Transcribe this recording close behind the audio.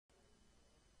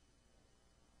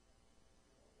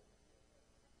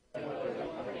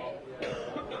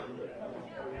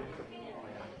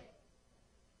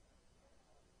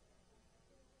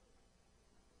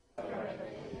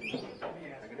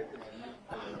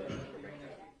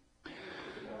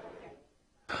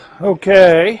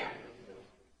Okay,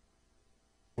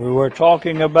 we were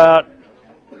talking about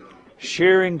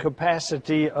shearing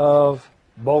capacity of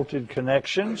bolted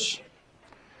connections.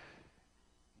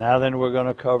 Now then we're going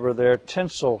to cover their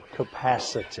tensile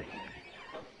capacity.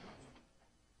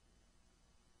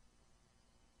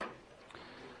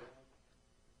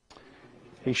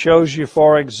 He shows you,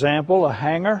 for example, a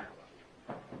hanger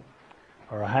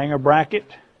or a hanger bracket.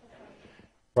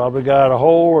 Probably got a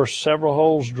hole or several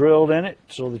holes drilled in it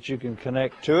so that you can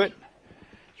connect to it.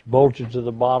 It's bolted to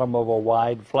the bottom of a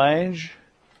wide flange.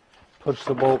 Puts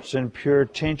the bolts in pure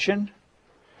tension.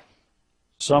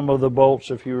 Some of the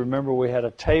bolts, if you remember, we had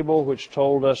a table which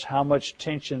told us how much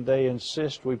tension they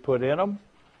insist we put in them.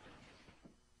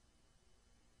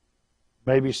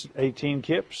 Maybe 18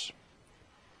 kips.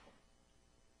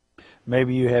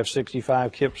 Maybe you have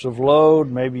 65 kips of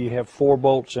load. Maybe you have 4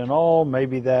 bolts in all.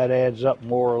 Maybe that adds up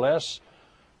more or less.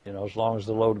 You know, as long as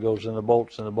the load goes in the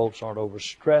bolts and the bolts aren't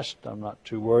overstressed, I'm not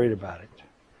too worried about it.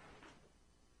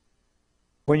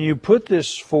 When you put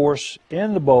this force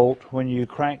in the bolt, when you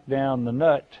crank down the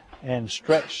nut and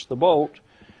stretch the bolt,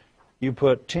 you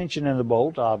put tension in the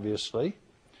bolt, obviously.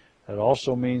 That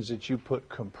also means that you put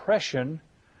compression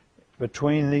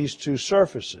between these two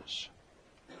surfaces.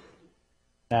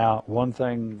 Now, one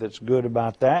thing that's good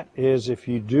about that is if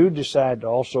you do decide to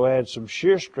also add some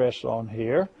shear stress on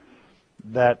here,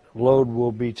 that load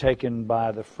will be taken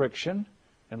by the friction.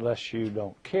 Unless you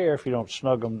don't care, if you don't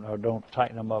snug them or don't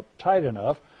tighten them up tight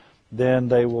enough, then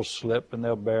they will slip and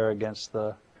they'll bear against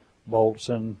the bolts,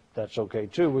 and that's okay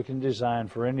too. We can design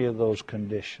for any of those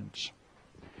conditions.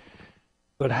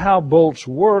 But how bolts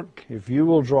work, if you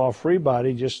will draw a free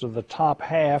body just to the top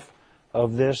half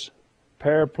of this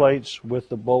pair of plates with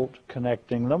the bolt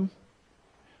connecting them,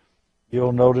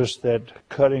 you'll notice that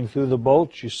cutting through the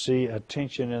bolt, you see a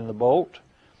tension in the bolt.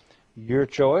 Your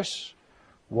choice.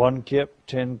 1 kip,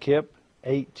 10 kip,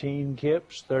 18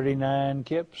 kips, 39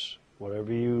 kips,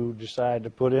 whatever you decide to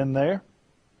put in there.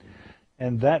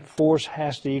 And that force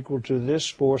has to equal to this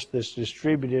force that's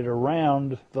distributed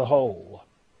around the hole.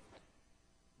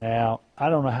 Now, I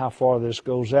don't know how far this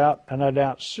goes out, and I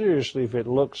doubt seriously if it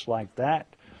looks like that.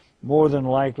 More than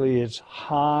likely it's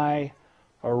high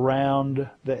around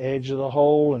the edge of the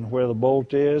hole and where the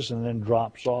bolt is, and then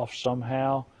drops off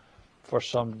somehow for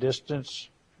some distance.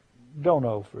 Don't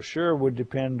know for sure. Would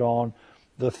depend on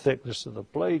the thickness of the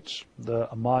plates, the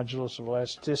modulus of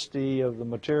elasticity of the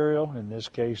material, in this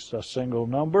case a single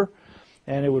number,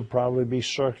 and it would probably be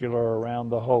circular around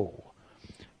the hole.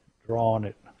 Drawing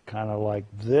it kind of like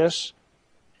this.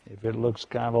 If it looks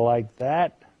kind of like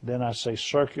that, then I say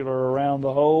circular around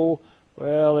the hole.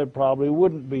 Well, it probably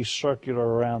wouldn't be circular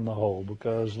around the hole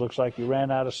because it looks like you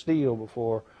ran out of steel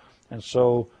before. And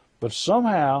so, but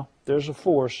somehow there's a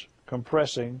force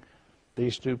compressing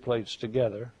these two plates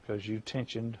together because you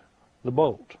tensioned the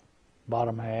bolt.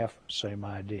 Bottom half, same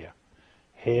idea.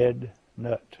 Head,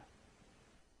 nut.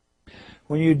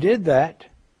 When you did that,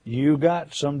 you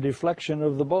got some deflection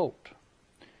of the bolt.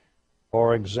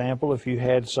 For example, if you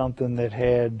had something that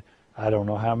had, I don't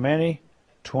know how many,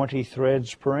 20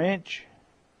 threads per inch,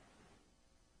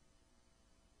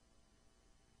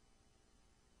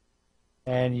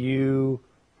 and you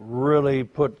really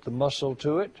put the muscle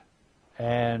to it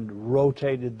and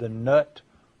rotated the nut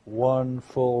 1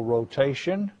 full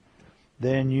rotation,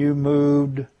 then you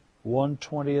moved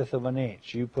 1/20th of an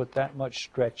inch. You put that much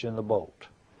stretch in the bolt.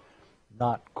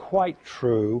 Not quite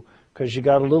true, because you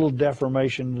got a little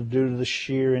deformation due to the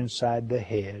shear inside the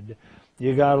head.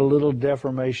 You got a little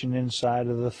deformation inside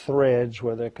of the threads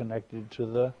where they're connected to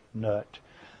the nut.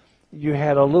 You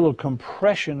had a little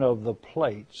compression of the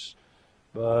plates,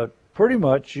 but pretty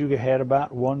much you had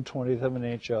about 1/20th of an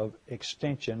inch of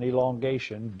extension,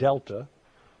 elongation, delta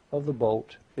of the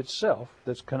bolt itself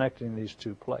that's connecting these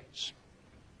two plates.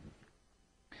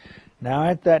 Now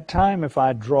at that time, if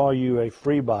I draw you a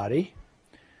free body,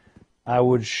 I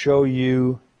would show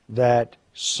you that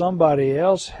somebody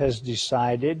else has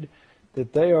decided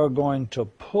that they are going to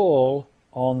pull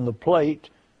on the plate,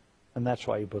 and that's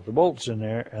why you put the bolts in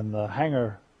there and the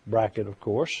hanger bracket, of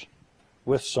course,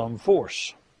 with some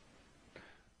force.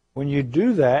 When you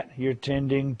do that, you're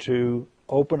tending to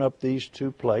open up these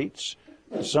two plates.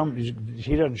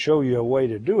 He doesn't show you a way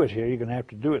to do it here. You're going to have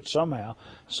to do it somehow.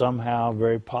 Somehow,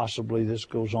 very possibly, this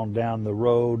goes on down the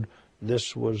road.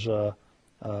 This was a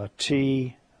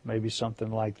T, maybe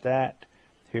something like that.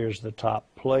 Here's the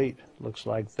top plate. Looks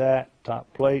like that,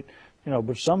 top plate. You know,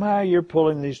 but somehow you're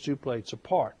pulling these two plates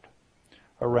apart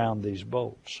around these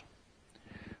bolts.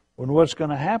 When what's going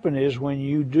to happen is when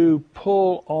you do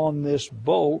pull on this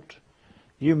bolt,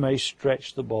 you may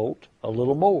stretch the bolt a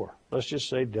little more. Let's just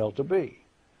say delta B.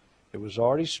 It was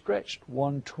already stretched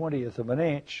 1/20th of an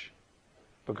inch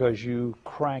because you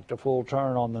cranked a full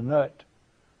turn on the nut,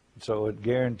 so it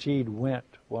guaranteed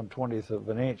went 1/20th of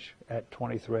an inch at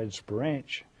 20 threads per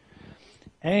inch.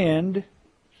 And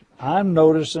I'm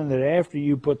noticing that after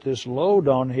you put this load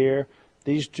on here,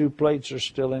 these two plates are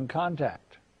still in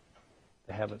contact.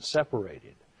 They haven't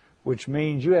separated, which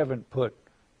means you haven't put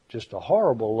just a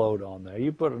horrible load on there.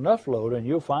 You put enough load and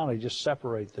you'll finally just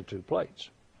separate the two plates.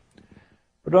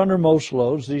 But under most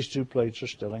loads, these two plates are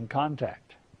still in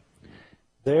contact.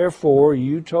 Therefore,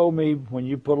 you told me when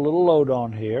you put a little load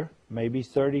on here, maybe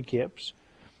 30 kips,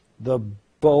 the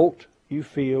bolt you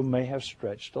feel may have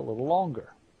stretched a little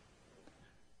longer.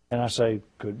 And I say,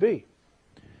 could be.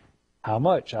 How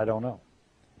much? I don't know.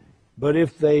 But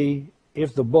if the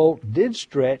bolt did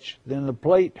stretch, then the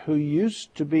plate who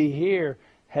used to be here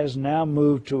has now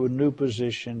moved to a new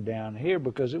position down here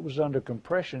because it was under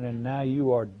compression, and now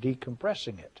you are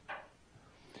decompressing it,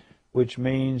 which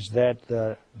means that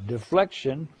the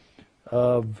deflection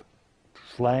of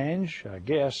flange, I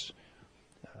guess,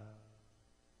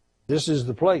 this is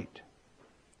the plate,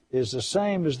 is the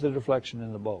same as the deflection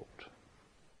in the bolt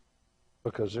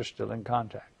because they're still in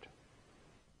contact.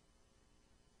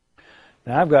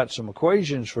 Now I've got some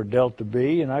equations for delta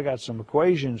B, and I got some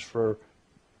equations for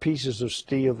pieces of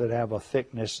steel that have a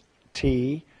thickness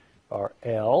T or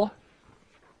L.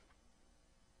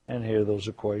 And here those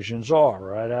equations are,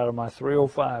 right out of my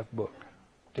 305 book.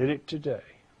 Did it today.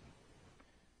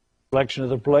 Deflection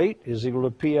of the plate is equal to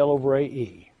PL over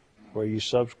AE. Where you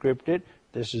subscript it,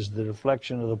 this is the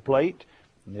deflection of the plate.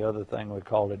 And the other thing, we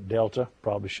called it delta.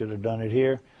 Probably should have done it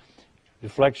here.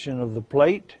 Deflection of the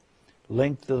plate,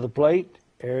 length of the plate,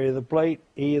 area of the plate,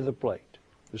 E of the plate.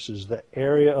 This is the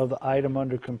area of the item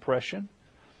under compression.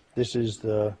 This is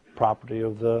the property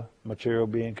of the material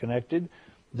being connected.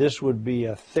 This would be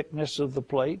a thickness of the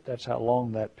plate. That's how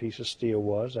long that piece of steel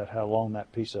was. That's how long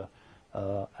that piece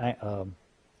of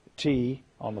T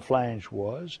on the flange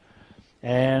was.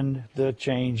 And the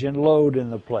change in load in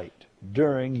the plate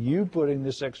during you putting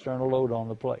this external load on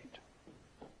the plate.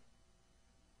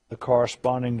 The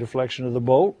corresponding deflection of the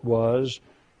bolt was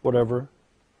whatever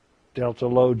delta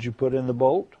load you put in the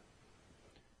bolt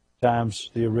times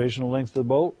the original length of the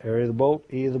bolt, area of the bolt,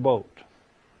 E of the bolt.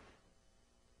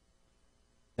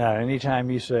 Now, anytime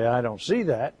you say, I don't see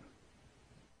that,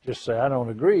 just say, I don't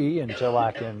agree until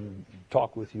I can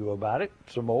talk with you about it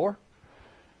some more.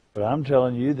 But I'm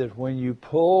telling you that when you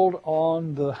pulled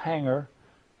on the hanger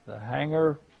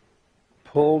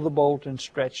pulled the bolt and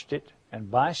stretched it,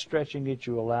 and by stretching it,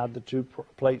 you allowed the two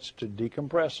plates to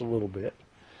decompress a little bit.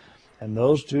 And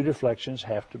those two deflections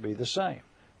have to be the same.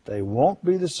 They won't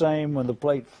be the same when the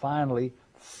plate finally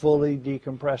fully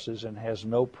decompresses and has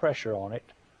no pressure on it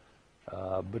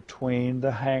between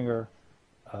the hanger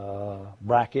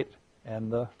bracket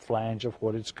and the flange of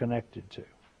what it's connected to.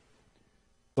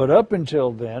 But up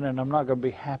until then, and I'm not going to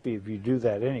be happy if you do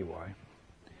that anyway,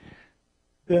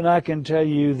 then I can tell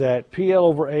you that PL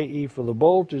over AE for the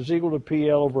bolt is equal to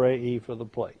PL over AE for the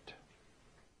plate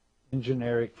in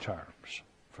generic terms.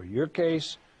 For your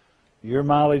case, your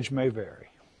mileage may vary.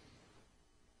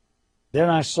 Then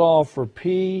I saw for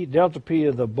P, delta P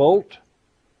of the bolt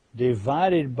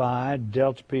divided by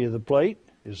delta P of the plate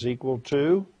is equal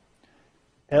to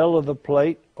L of the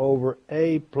plate over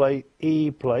A plate,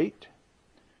 E plate,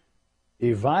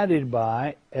 divided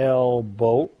by L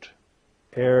bolt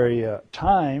area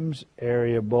times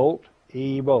area bolt,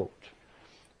 E bolt.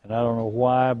 And I don't know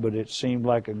why, but it seemed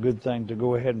like a good thing to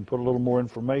go ahead and put a little more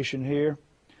information here.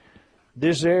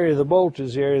 This area of the bolt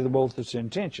is the area of the bolt that's in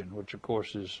tension, which of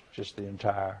course is just the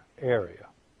entire area.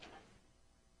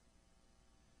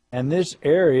 And this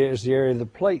area is the area of the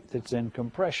plate that's in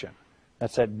compression.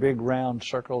 That's that big round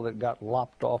circle that got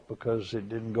lopped off because it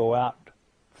didn't go out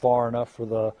far enough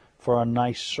for a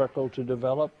nice circle to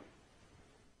develop.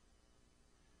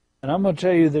 And I'm going to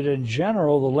tell you that in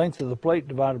general, the length of the plate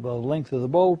divided by the length of the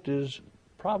bolt is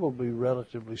probably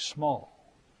relatively small.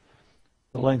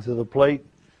 The length of the plate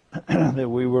that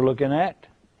we were looking at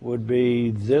would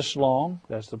be this long.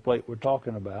 That's the plate we're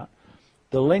talking about.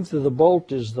 The length of the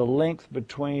bolt is the length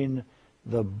between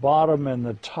the bottom and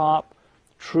the top.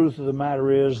 Truth of the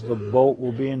matter is the bolt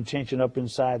will be in tension up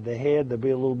inside the head. There'll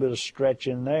be a little bit of stretch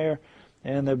in there,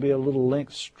 and there'll be a little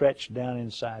length stretched down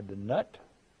inside the nut.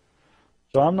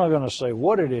 So I'm not going to say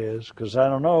what it is because I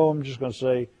don't know. I'm just going to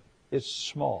say it's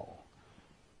small.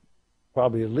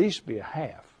 Probably at least be a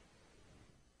half.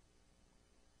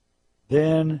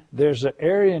 Then there's an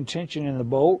area in tension in the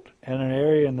bolt and an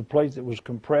area in the plate that was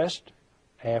compressed,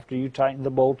 after you tighten the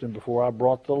bolt and before I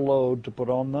brought the load to put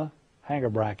on the hanger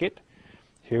bracket.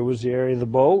 Here was the area of the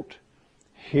bolt.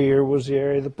 Here was the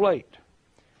area of the plate.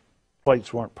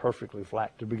 Plates weren't perfectly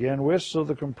flat to begin with, so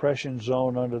the compression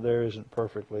zone under there isn't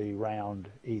perfectly round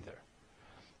either.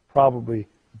 Probably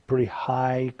pretty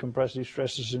high compressive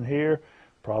stresses in here,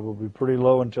 probably pretty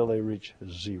low until they reach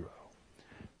 0.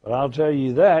 But I'll tell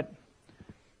you that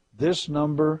this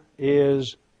number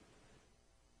is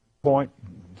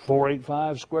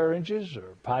 0.485 square inches,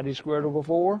 or pi d squared over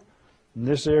 4. And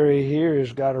this area here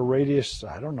has got a radius,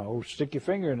 I don't know, stick your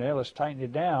finger in there, let's tighten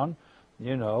it down,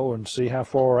 you know, and see how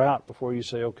far out before you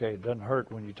say, okay, it doesn't hurt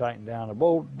when you tighten down a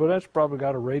bolt, but that's probably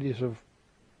got a radius of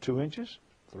 2 inches,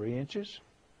 3 inches.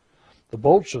 The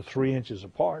bolts are 3 inches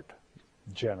apart,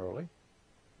 generally.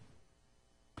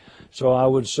 So I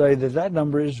would say that that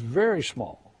number is very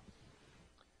small.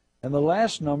 And the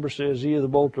last number says E of the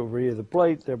bolt over E of the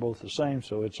plate. They're both the same,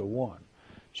 so it's a 1.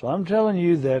 So I'm telling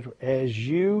you that as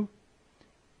you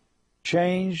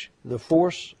change the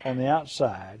force on the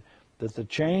outside, that the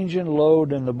change in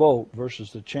load in the bolt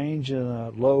versus the change in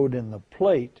the load in the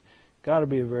plate got to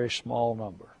be a very small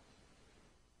number.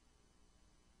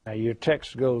 Now your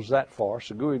text goes that far,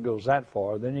 Segui goes that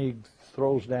far, then he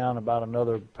throws down about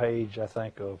another page, I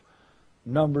think, of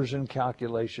numbers and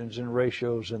calculations and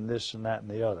ratios and this and that and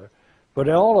the other. But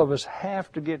all of us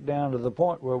have to get down to the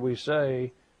point where we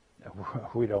say,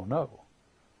 we don't know.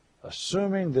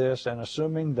 Assuming this and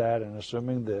assuming that and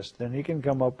assuming this, then he can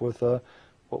come up with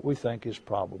what we think is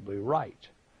probably right.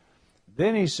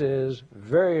 Then he says,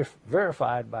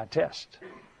 verified by test.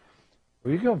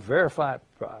 Well, you can verify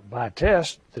by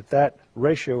test that that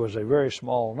ratio is a very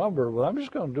small number. Well, I'm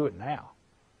just going to do it now.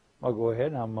 I'll go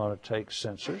ahead and I'm going to take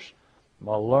sensors. I'm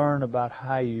going to learn about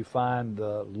how you find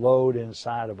the load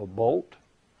inside of a bolt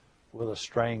with a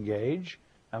strain gauge.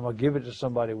 I'm going to give it to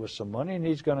somebody with some money, and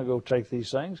he's going to go take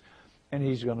these things, and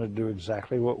he's going to do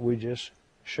exactly what we just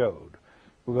showed.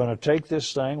 We're going to take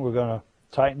this thing, we're going to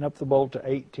tighten up the bolt to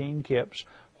 18 kips.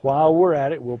 While we're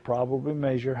at it, we'll probably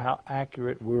measure how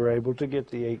accurate we were able to get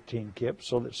the 18 kips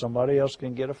so that somebody else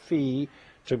can get a fee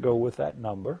to go with that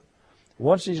number.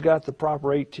 Once he's got the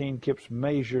proper 18 kips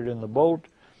measured in the bolt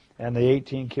and the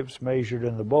 18 kips measured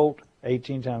in the bolt,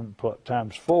 18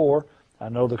 times 4, I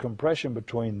know the compression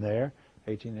between there,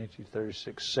 18, 18,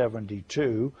 36,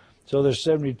 72. So there's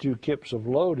 72 kips of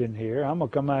load in here. I'm going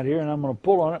to come out here and I'm going to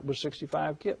pull on it with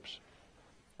 65 kips.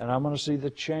 And I'm going to see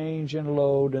the change in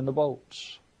load in the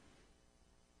bolts.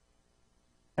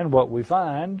 And what we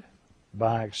find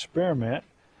by experiment,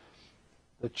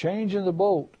 the change in the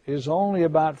bolt is only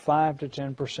about 5 to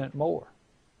 10% more.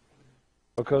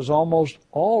 Because almost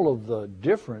all of the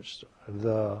difference,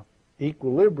 the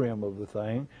equilibrium of the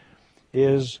thing,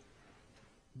 is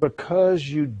because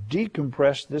you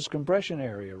decompress this compression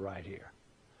area right here.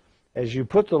 As you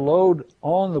put the load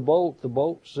on the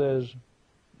bolt says,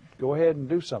 go ahead and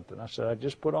do something. I said, I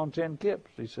just put on 10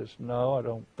 kips. He says, no, I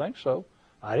don't think so.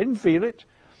 I didn't feel it,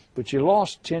 but you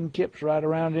lost 10 kips right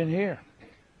around in here.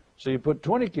 So you put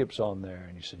 20 kips on there.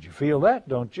 And he said, you feel that,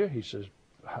 don't you? He says,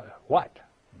 what?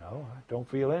 No, I don't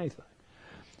feel anything.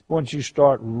 Once you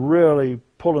start really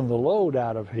pulling the load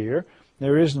out of here,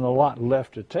 there isn't a lot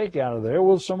left to take out of there.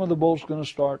 Well, some of the bolts going to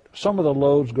start, some of the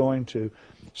load's going to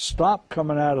stop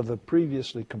coming out of the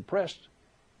previously compressed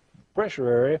pressure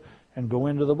area and go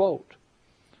into the bolt.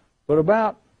 But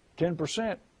about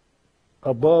 10%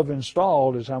 above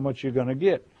installed is how much you're going to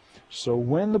get. So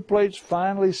when the plates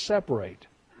finally separate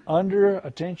under a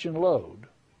tension load,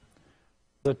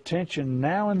 the tension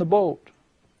now in the bolt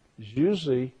is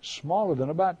usually smaller than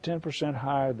about 10%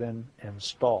 higher than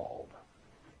installed.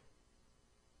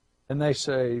 And they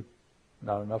say,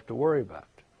 not enough to worry about.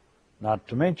 Not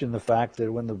to mention the fact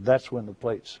that that's when the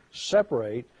plates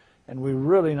separate, and we're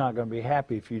really not going to be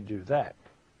happy if you do that.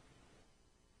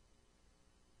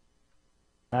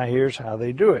 Now here's how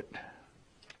they do it.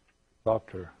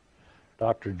 Dr.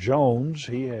 Jones,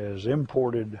 he has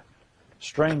imported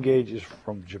strain gauges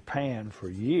from Japan for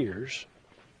years,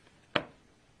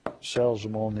 sells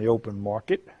them on the open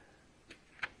market.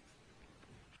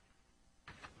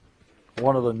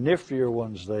 One of the niftier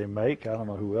ones they make, I don't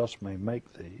know who else may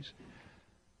make these.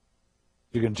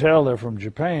 You can tell they're from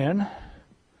Japan.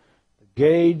 The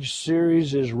gauge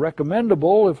series is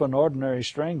recommendable if an ordinary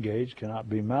strain gauge cannot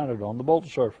be mounted on the bolt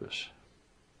surface.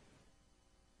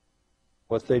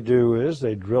 What they do is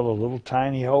they drill a little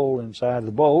tiny hole inside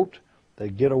the bolt. They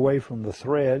get away from the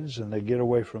threads and they get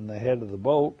away from the head of the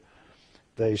bolt.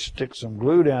 They stick some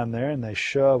glue down there and they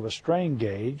shove a strain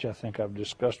gauge. I think I've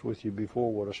discussed with you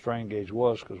before what a strain gauge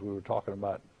was because we were talking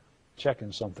about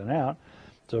checking something out.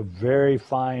 It's a very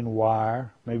fine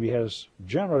wire. Maybe has,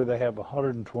 generally they have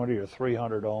 120 or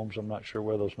 300 ohms. I'm not sure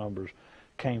where those numbers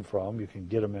came from. You can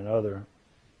get them in other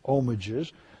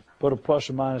ohmages. Put a plus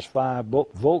or minus 5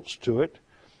 volts to it.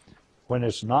 When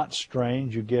it's not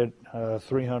strained, you get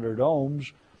 300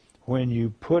 ohms. When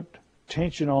you put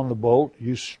tension on the bolt,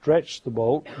 you stretch the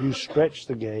bolt, you stretch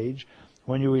the gauge.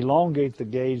 When you elongate the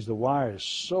gauge, the wire is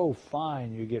so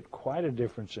fine, you get quite a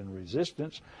difference in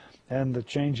resistance. And the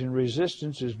change in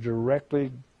resistance is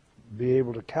directly be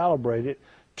able to calibrate it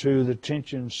to the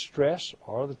tension stress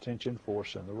or the tension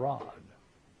force in the rod.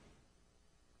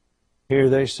 Here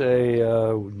they say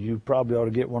you probably ought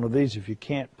to get one of these if you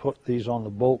can't put these on the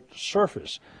bolt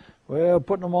surface. Well,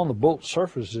 putting them on the bolt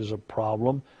surface is a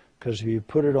problem, because if you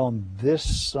put it on this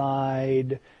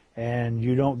side and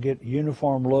you don't get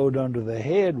uniform load under the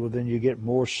head, well, then you get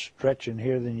more stretch in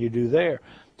here than you do there.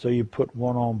 So you put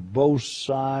one on both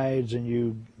sides and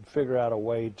you figure out a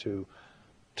way to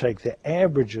take the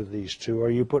average of these two,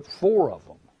 or you put 4 of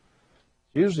them.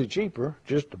 Usually cheaper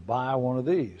just to buy one of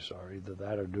these, or either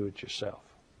that or do it yourself.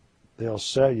 They'll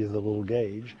sell you the little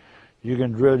gauge. You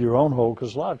can drill your own hole,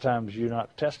 because a lot of times you're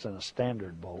not testing a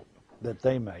standard bolt that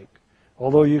they make,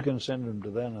 although you can send them to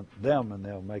them and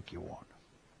they'll make you one.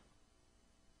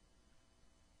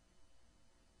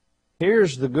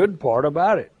 Here's the good part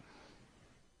about it.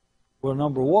 Well,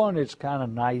 number one, it's kind of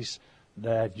nice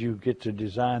that you get to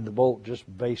design the bolt just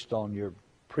based on your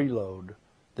preload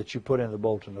that you put in the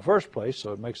bolt in the first place,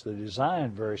 so it makes the design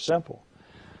very simple.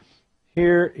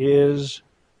 Here is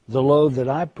the load that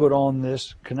I put on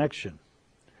this connection.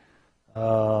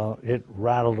 It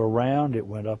rattled around, it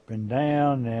went up and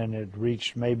down, and it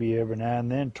reached maybe every now and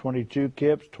then 22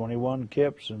 kips, 21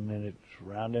 kips, and then it's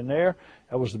around in there.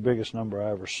 That was the biggest number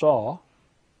I ever saw.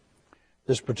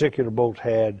 This particular bolt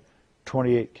had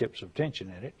 28 kips of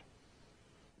tension in it.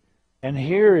 And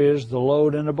here is the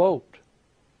load in the bolt.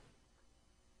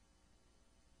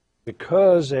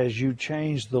 Because as you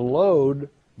change the load,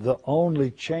 the only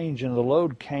change in the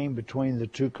load came between the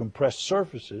two compressed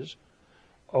surfaces,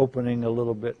 opening a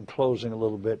little bit and closing a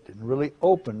little bit. Didn't really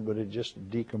open, but it just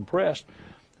decompressed.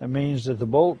 That means that the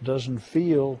bolt doesn't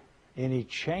feel any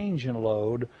change in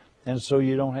load, and so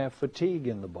you don't have fatigue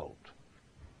in the bolt,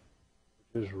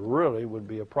 which really would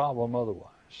be a problem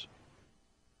otherwise,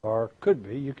 or could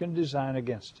be. You can design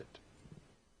against it.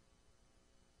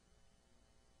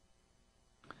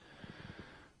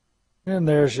 And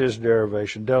there's his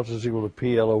derivation. Delta is equal to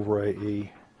PL over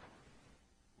AE,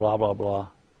 blah, blah, blah.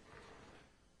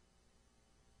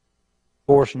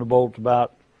 Force in the bolt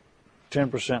about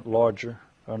 10% larger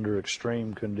under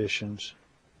extreme conditions.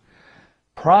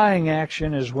 Prying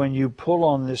action is when you pull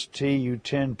on this T, you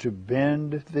tend to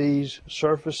bend these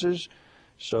surfaces.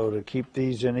 So to keep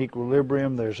these in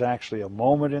equilibrium, there's actually a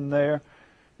moment in there.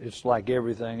 It's like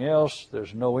everything else.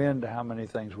 There's no end to how many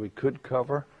things we could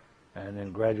cover. And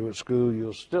in graduate school,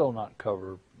 you'll still not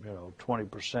cover,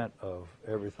 20% of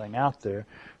everything out there.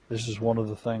 This is one of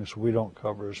the things we don't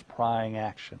cover, is prying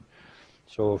action.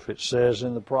 So if it says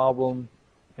in the problem,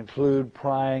 include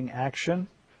prying action,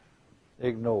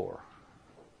 ignore.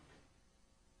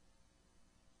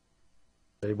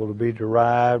 Able to be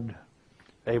derived,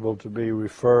 able to be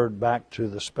referred back to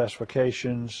the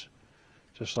specifications,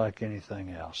 just like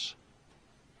anything else.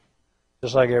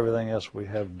 Just like everything else we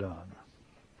have done.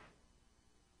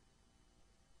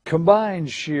 Combined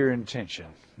shear and tension.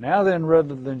 Now then,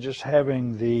 rather than just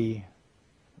having the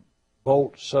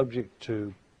bolt subject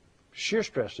to shear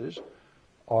stresses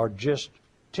or just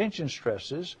tension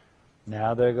stresses,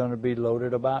 now they're going to be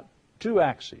loaded about 2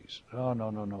 axes. Oh,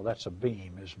 no, that's a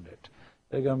beam, isn't it?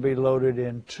 They're going to be loaded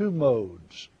in 2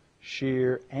 modes,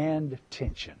 shear and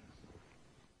tension.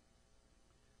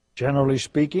 Generally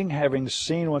speaking, having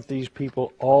seen what these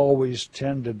people always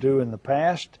tend to do in the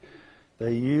past,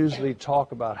 they usually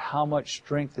talk about how much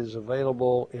strength is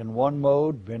available in one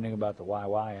mode, bending about the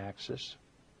YY axis.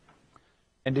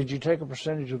 And did you take a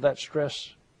percentage of that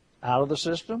stress out of the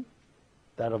system?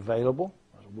 That available?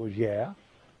 Well, yeah.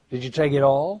 Did you take it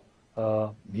all?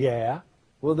 Yeah.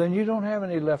 Well, then you don't have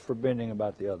any left for bending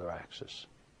about the other axis.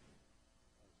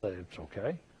 It's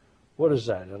okay. What is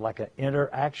that? Like an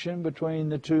interaction between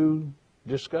the two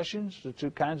discussions, the two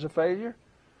kinds of failure?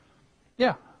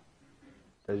 Yeah.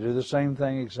 They do the same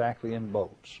thing exactly in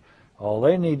bolts. All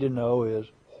they need to know is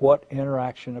what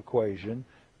interaction equation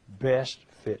best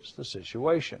fits the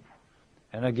situation.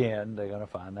 And again, they're going to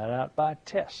find that out by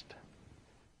test.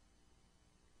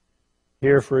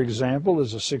 Here, for example,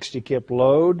 is a 60 kip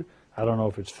load. I don't know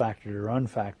if it's factored or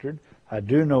unfactored. I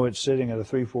do know it's sitting at a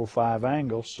 345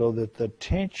 angle, so that the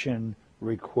tension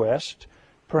request,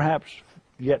 perhaps,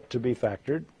 yet to be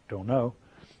factored, don't know,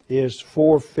 is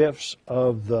 4/5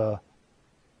 of the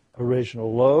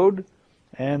original load,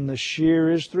 and the shear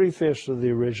is 3/5 of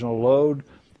the original load.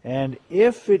 And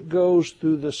if it goes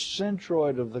through the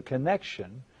centroid of the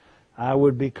connection, I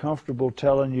would be comfortable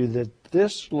telling you that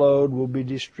this load will be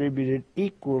distributed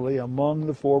equally among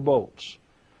the 4 bolts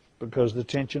because the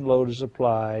tension load is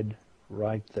applied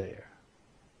right there.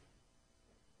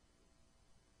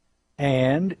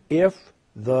 And if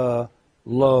the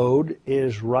load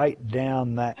is right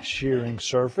down that shearing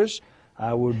surface,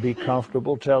 I would be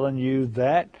comfortable telling you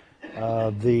that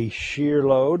the shear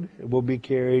load will be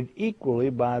carried equally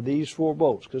by these 4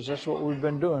 bolts, because that's what we've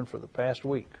been doing for the past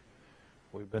week.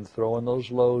 We've been throwing those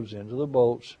loads into the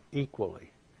bolts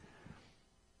equally.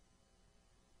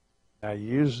 Now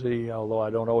usually, although I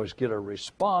don't always get a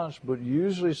response, but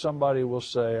usually somebody will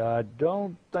say, I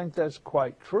don't think that's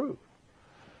quite true.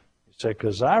 You say,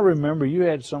 because I remember you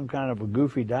had some kind of a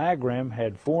goofy diagram,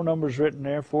 had 4 numbers written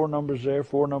there, 4 numbers there,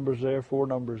 4 numbers there, 4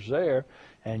 numbers there,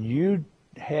 and you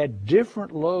had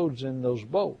different loads in those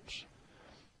bolts.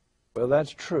 Well,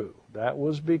 that's true. That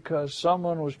was because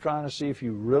someone was trying to see if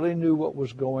you really knew what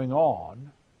was going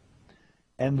on,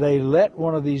 and they let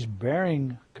one of these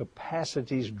bearing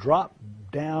capacities drop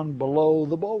down below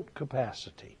the bolt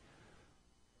capacity.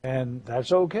 And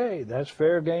that's okay. That's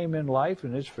fair game in life,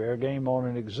 and it's fair game on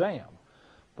an exam.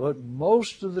 But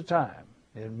most of the time,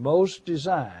 in most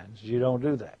designs, you don't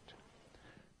do that.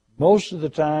 Most of the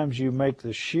times you make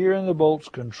the shear in the bolts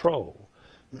control,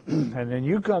 and then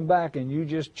you come back and you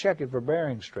just check it for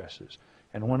bearing stresses.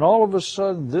 And when all of a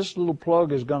sudden this little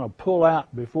plug is going to pull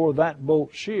out before that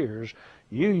bolt shears,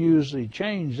 you usually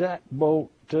change that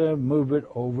bolt to move it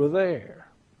over there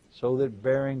so that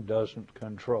bearing doesn't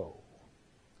control.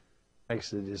 Makes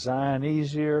the design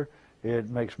easier. It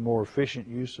makes more efficient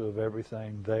use of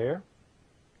everything there.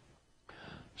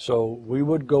 So we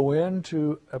would go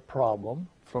into a problem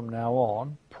from now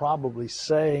on, probably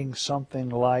saying something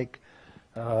like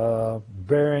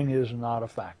bearing is not a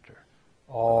factor,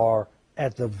 or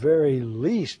at the very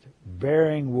least,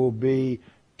 bearing will be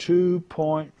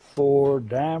 2.4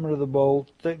 diameter of the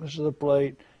bolt, thickness of the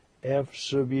plate, F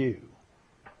sub U.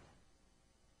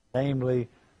 Namely,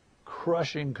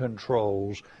 crushing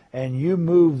controls, and you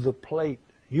move the plate,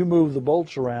 you move the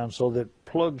bolts around so that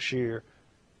plug shear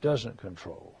doesn't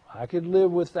control. I could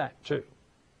live with that too.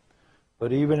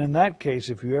 But even in that case,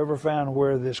 if you ever found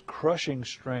where this crushing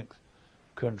strength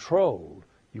controlled,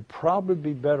 you'd probably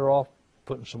be better off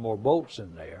putting some more bolts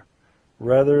in there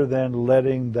rather than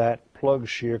letting that plug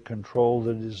shear control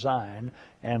the design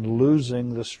and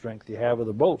losing the strength you have of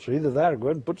the bolts. So either that or go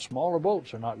ahead and put smaller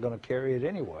bolts. They're not going to carry it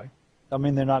anyway. I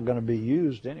mean, they're not going to be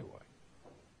used anyway.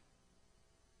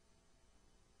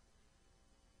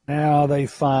 Now they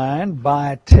find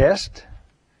by test,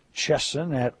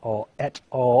 Chesson et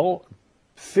al.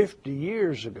 50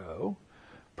 years ago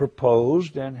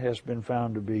proposed and has been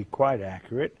found to be quite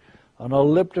accurate an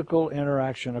elliptical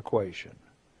interaction equation,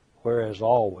 whereas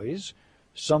always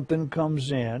something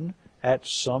comes in at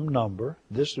some number.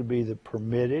 This would be the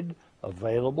permitted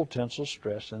available tensile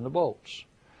stress in the bolts.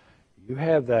 You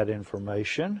have that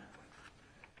information.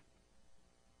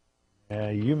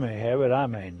 You may have it, I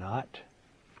may not.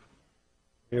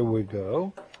 Here we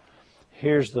go.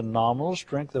 Here's the nominal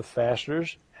strength of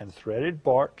fasteners and threaded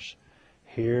parts.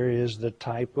 Here is the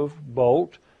type of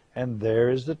bolt, and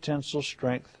there is the tensile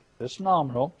strength. That's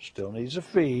nominal, still needs a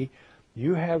phi.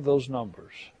 You have those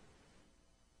numbers.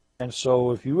 And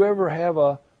so if you ever have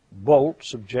a bolt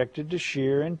subjected to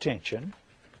shear and tension,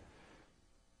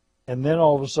 and then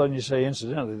all of a sudden you say,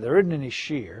 incidentally, there isn't any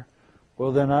shear,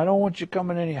 well, then I don't want you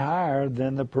coming any higher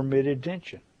than the permitted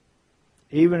tension.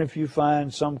 Even if you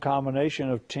find some combination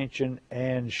of tension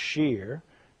and shear,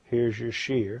 here's your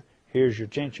shear, here's your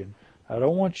tension, I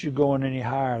don't want you going any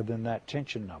higher than that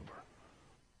tension number.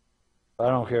 I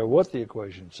don't care what the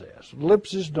equation says.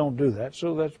 Ellipses don't do that,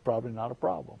 so that's probably not a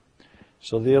problem.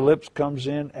 So the ellipse comes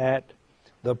in at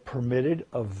the permitted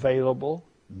available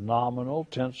nominal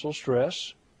tensile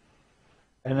stress,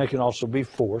 and they can also be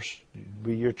force,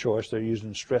 be your choice. They're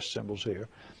using stress symbols here.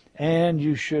 And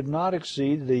you should not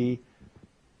exceed the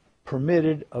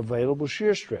permitted available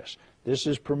shear stress. This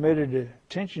is permitted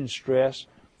tension stress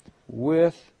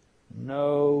with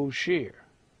no shear.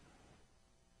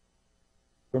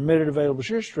 Permitted available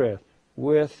shear stress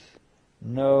with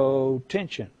no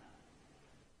tension.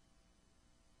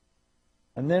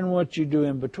 And then what you do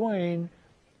in between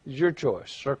is your choice.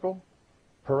 Circle,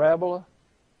 parabola,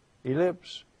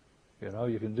 ellipse. You know,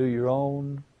 you can do your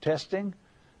own testing,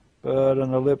 but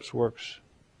an ellipse works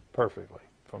perfectly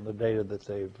from the data that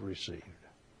they've received.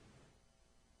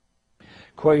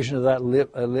 Equation of that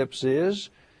ellipse is,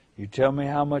 you tell me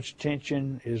how much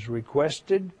tension is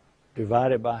requested,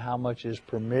 divide it by how much is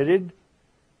permitted,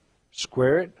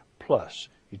 square it, plus.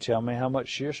 You tell me how much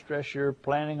shear stress you're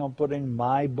planning on putting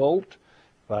my bolt,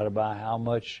 divided by how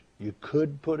much you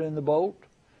could put in the bolt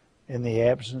in the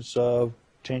absence of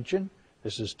tension.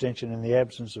 This is tension in the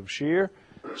absence of shear.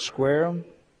 Square them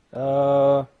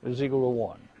is equal to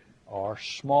 1. Or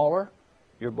smaller,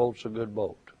 your bolt's a good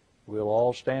bolt. We'll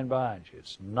all stand behind you.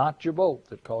 It's not your bolt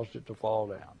that caused it to fall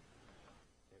down.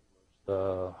 It was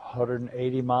the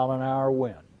 180 mile an hour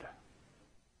wind.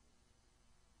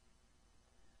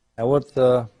 Now what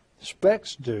the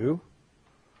specs do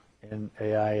in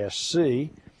AISC,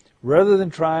 rather than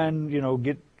try and,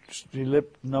 get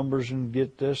ellipse numbers and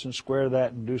get this and square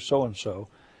that and do so and so,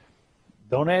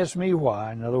 don't ask me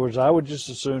why. In other words, I would just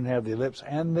as soon have the ellipse,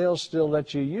 and they'll still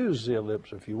let you use the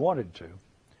ellipse if you wanted to.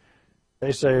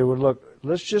 They say, well, look,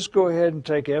 let's just go ahead and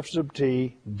take f sub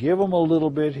t, give them a little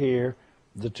bit here,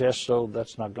 the test, so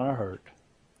that's not going to hurt.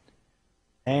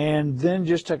 And then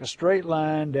just take a straight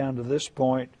line down to this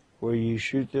point where you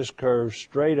shoot this curve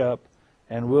straight up,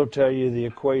 and we'll tell you the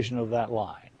equation of that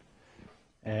line.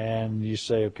 And you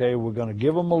say, okay, we're going to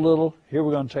give them a little, here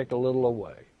we're going to take a little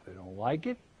away. If they don't like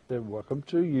it, they're welcome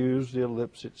to use the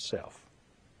ellipse itself.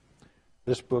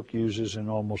 This book uses, and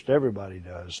almost everybody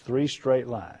does, 3 straight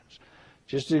lines.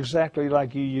 Just exactly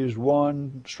like you use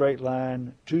 1 straight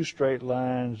line, 2 straight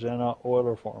lines, and a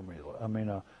Euler formula,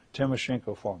 a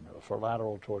Timoshenko formula for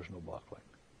lateral torsional buckling.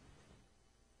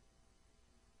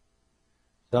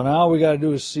 So now all we got to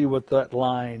do is see what that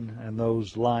line and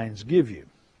those lines give you.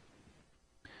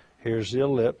 Here's the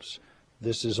ellipse.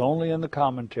 This is only in the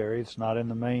commentary. It's not in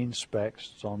the main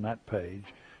specs. It's on that page.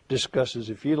 Discusses,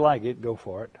 if you like it, go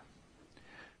for it.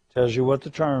 Tells you what the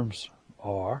terms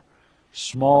are.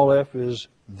 Small f is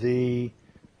the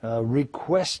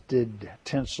requested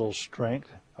tensile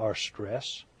strength or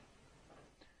stress.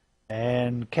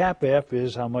 And cap f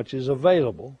is how much is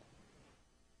available.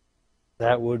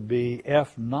 That would be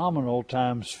F nominal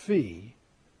times phi.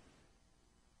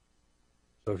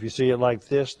 So if you see it like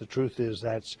this, the truth is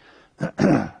that's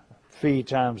phi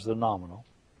times the nominal.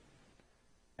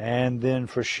 And then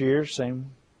for shear,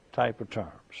 same type of terms.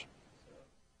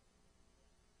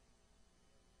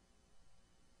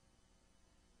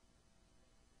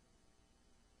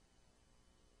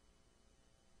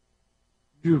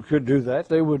 You could do that.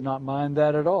 They would not mind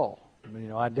that at all.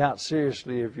 I doubt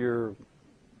seriously if I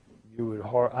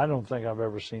don't think I've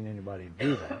ever seen anybody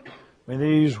do that. They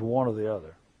use one or the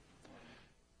other.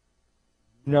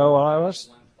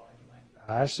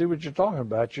 I see what you're talking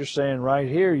about. You're saying right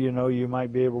here, you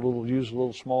might be able to use a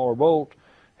little smaller bolt,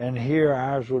 and here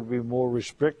ours would be more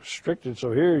restricted,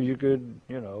 so here you could,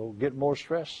 get more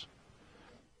stress.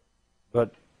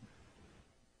 But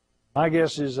my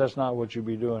guess is that's not what you'll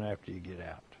be doing after you get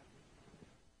out.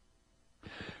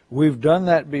 We've done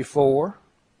that before,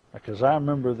 because I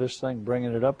remember this thing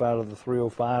bringing it up out of the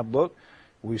 305 book.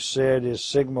 We said, is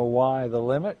sigma y the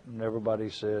limit? And everybody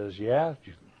says, yeah,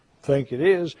 you think it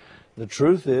is. The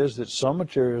truth is that some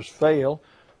materials fail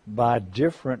by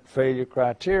different failure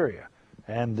criteria.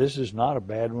 And this is not a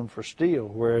bad one for steel,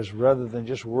 whereas rather than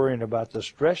just worrying about the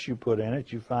stress you put in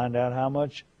it, you find out how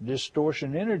much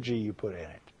distortion energy you put in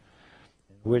it,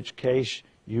 in which case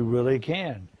you really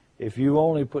can. If you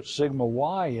only put sigma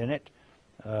y in it,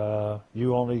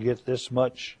 you only get this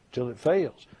much till it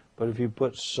fails. But if you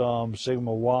put some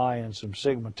sigma y and some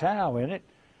sigma tau in it,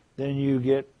 then you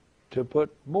get to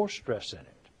put more stress in it.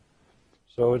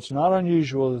 So it's not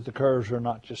unusual that the curves are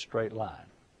not just straight line.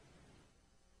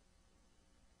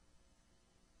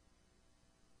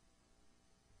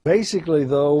 Basically,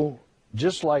 though,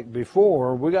 just like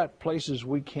before, we got places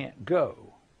we can't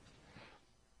go.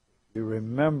 You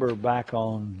remember back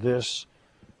on this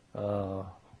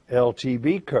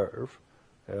LTB curve,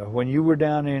 when you were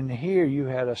down in here, you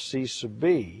had a C sub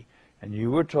B, and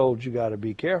you were told you got to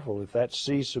be careful. If that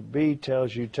C sub B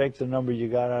tells you take the number you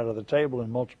got out of the table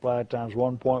and multiply it times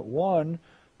 1.1,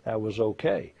 that was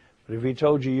okay. But if he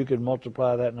told you you could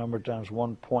multiply that number times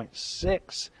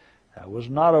 1.6, that was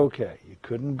not okay. You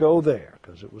couldn't go there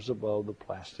because it was above the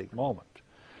plastic moment.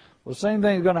 Well, the same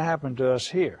thing is going to happen to us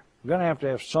here. We're going to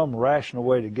have some rational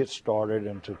way to get started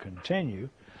and to continue.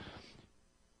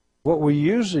 What we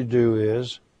usually do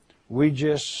is we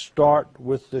just start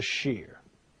with the shear.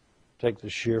 Take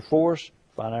the shear force,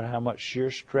 find out how much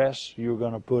shear stress you're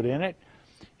going to put in it.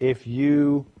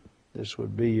 This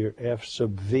would be your F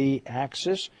sub V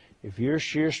axis. If your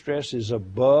shear stress is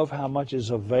above how much is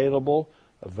available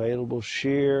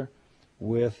shear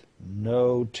with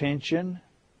no tension,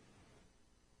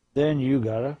 then you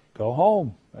got to go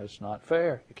home. That's not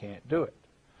fair. You can't do it.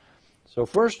 So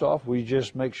first off, we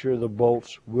just make sure the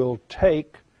bolts will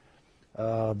take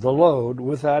the load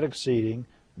without exceeding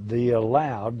the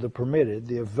allowed, the permitted,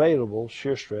 the available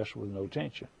shear stress with no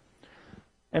tension.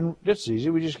 And it's easy.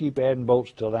 We just keep adding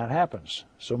bolts till that happens.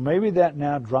 So maybe that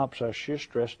now drops our shear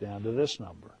stress down to this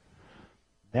number.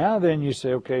 Now then you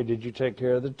say, okay, did you take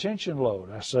care of the tension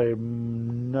load? I say,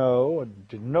 no, I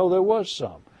didn't know there was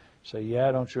some. Say,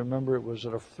 yeah, don't you remember it was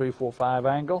at a 3, 4, 5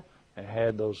 angle? It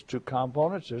had those two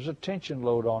components. There's a tension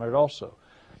load on it also.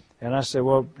 And I say,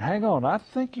 well, hang on. I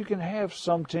think you can have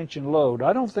some tension load.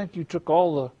 I don't think you took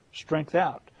all the strength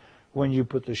out when you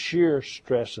put the shear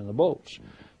stress in the bolts.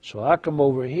 So I come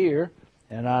over here,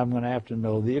 and I'm going to have to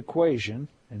know the equation.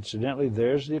 Incidentally,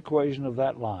 there's the equation of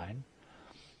that line.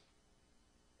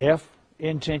 F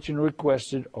in tension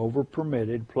requested over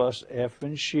permitted plus F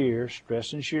in shear,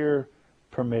 stress and shear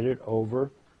permitted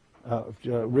over,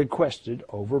 requested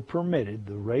over permitted.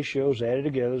 The ratios added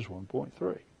together is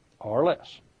 1.3 or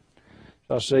less.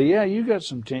 So I'll say, yeah, you got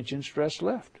some tension stress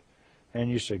left. And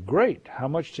you say, great, how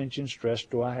much tension stress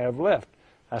do I have left?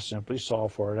 I simply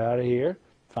solve for it out of here,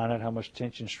 find out how much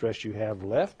tension stress you have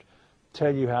left,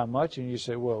 tell you how much, and you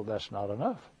say, well, that's not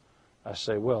enough. I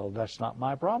say, well, that's not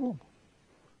my problem.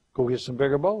 Go get some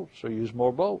bigger bolts or use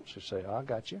more bolts. You say, oh, I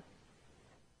got you.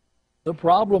 The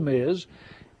problem is,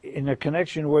 in a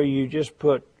connection where you just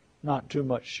put not too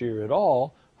much shear at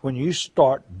all, when you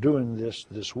start doing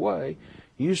this way,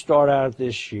 you start out at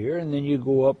this shear and then you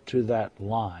go up to that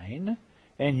line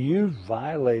and you've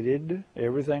violated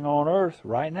everything on earth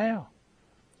right now.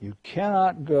 You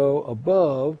cannot go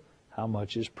above how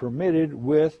much is permitted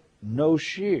with no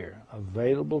shear,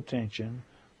 available tension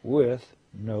with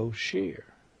no shear.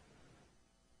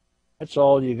 That's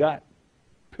all you got,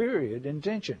 period, in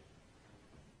tension.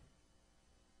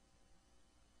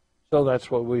 So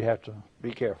that's what we have to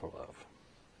be careful of.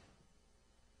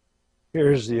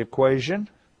 Here's the equation.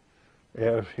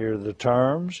 Here are the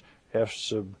terms. F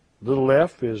sub little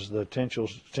f is the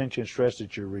tension stress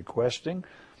that you're requesting.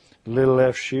 Little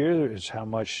f shear is how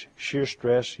much shear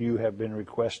stress you have been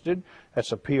requested.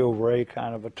 That's a P over A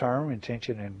kind of a term in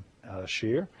tension and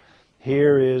shear.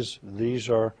 Here is, these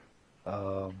are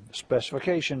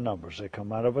specification numbers. They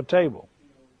come out of a table.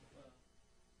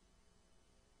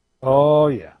 Oh,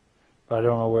 yeah. I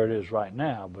don't know where it is right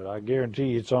now, but I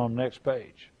guarantee you it's on the next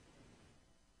page.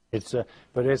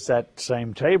 But it's that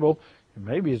same table.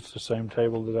 Maybe it's the same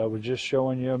table that I was just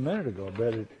showing you a minute ago. I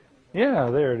bet it. Yeah,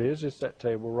 there it is. It's that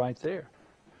table right there.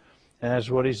 And that's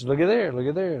what he's, look at there, look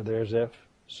at there. There's F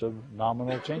sub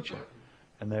nominal tension.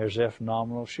 And there's F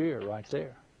nominal shear right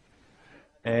there.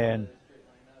 And,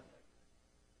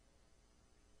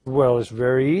 well, it's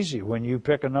very easy. When you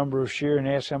pick a number of shear and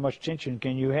ask how much tension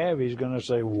can you have, he's going to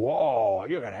say, whoa,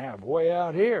 you're going to have way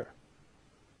out here.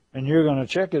 And you're going to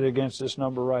check it against this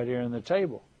number right here in the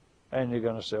table. And you're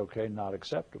going to say, okay, not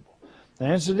acceptable.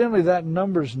 Now, incidentally, that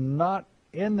number's not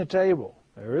in the table.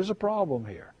 There is a problem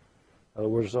here. In other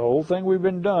words, the whole thing we've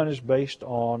been done is based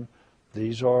on,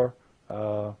 these are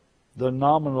the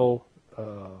nominal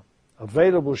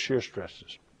available shear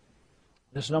stresses.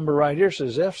 This number right here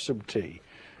says F sub T.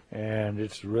 And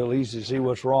it's real easy to see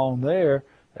what's wrong there.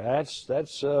 This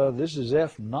is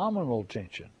F nominal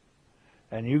tension.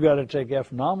 And you got to take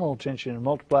F nominal tension and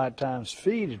multiply it times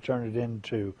phi to turn it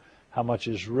into how much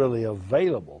is really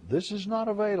available. This is not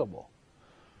available.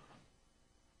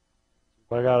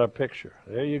 I got a picture.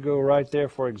 There you go right there,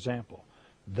 for example.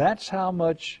 That's how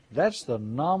much, that's the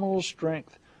nominal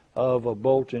strength of a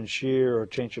bolt in shear or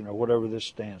tension or whatever this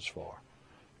stands for.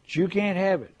 But you can't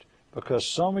have it because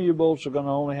some of your bolts are going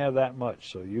to only have that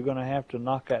much. So you're going to have to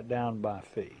knock that down by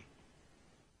phi.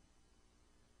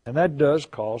 And that does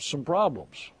cause some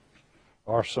problems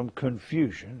or some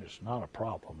confusion. It's not a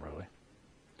problem, really.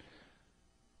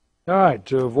 All right,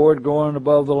 to avoid going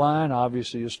above the line,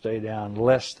 obviously you stay down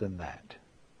less than that.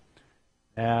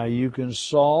 Now, you can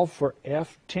solve for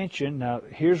F tension. Now,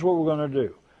 here's what we're going to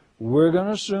do. We're going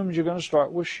to assume you're going to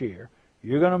start with shear.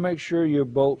 You're going to make sure your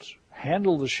bolts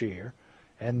handle the shear.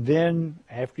 And then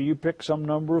after you pick some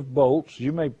number of bolts,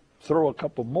 you may throw a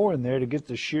couple more in there to get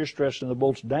the shear stress in the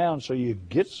bolts down so you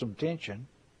get some tension.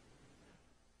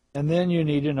 And then you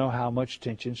need to know how much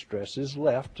tension stress is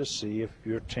left to see if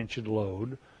your tension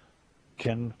load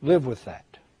can live with that.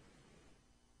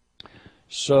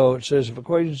 So it says if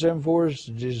equation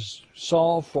 7.4 is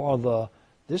solved for the,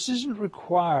 this isn't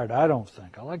required, I don't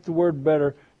think. I like the word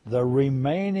better, the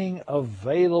remaining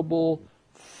available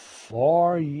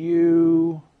for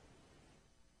you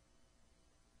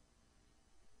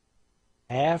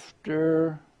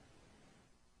after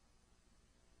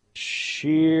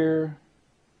shear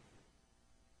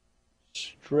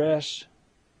stress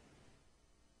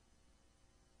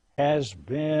has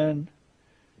been,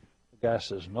 the guy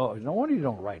says, no wonder you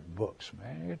don't write books,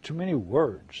 man. You got too many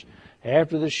words.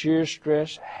 After the shear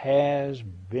stress has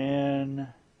been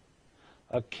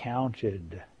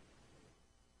accounted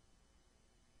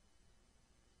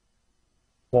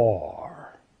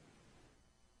for.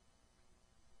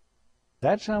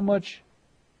 That's how much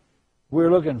we're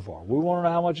looking for. We want to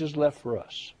know how much is left for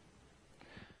us.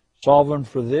 Solving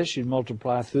for this, you'd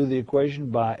multiply through the equation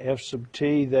by f sub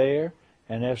t there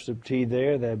and f sub t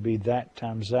there. That'd be that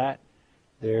times that.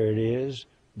 There it is.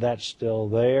 That's still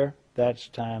there. That's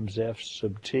times f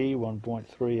sub t,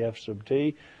 1.3 f sub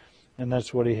t. And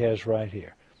that's what he has right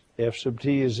here. F sub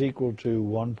t is equal to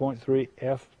 1.3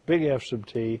 f, big F sub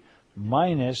t,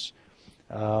 minus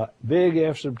big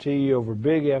F sub t over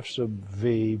big F sub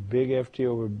v, big ft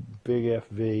over big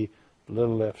fv,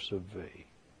 little f sub v.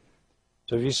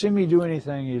 So if you see me do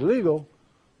anything illegal,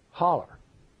 holler.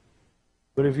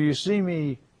 But if you see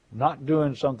me not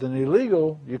doing something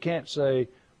illegal, you can't say,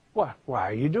 why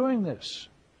are you doing this?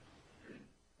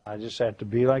 I just have to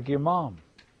be like your mom.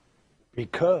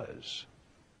 Because.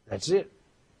 That's it.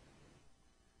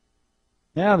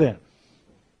 Now then,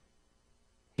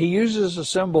 he uses a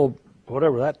symbol,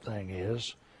 whatever that thing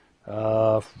is,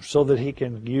 so that he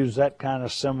can use that kind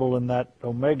of symbol and that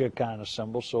omega kind of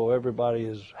symbol so everybody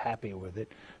is happy with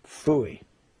it. Phooey.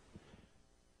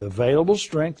 The available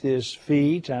strength is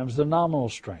phi times the nominal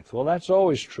strength. Well, that's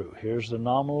always true. Here's the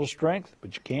nominal strength,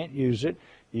 but you can't use it.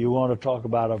 You want to talk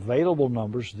about available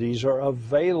numbers. These are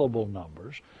available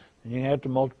numbers. And you have to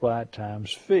multiply it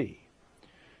times phi.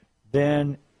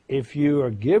 Then if you are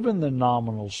given the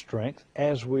nominal strength,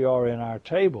 as we are in our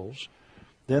tables,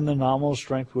 then the nominal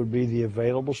strength would be the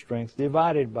available strength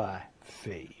divided by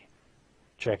phi.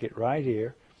 Check it right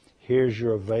here. Here's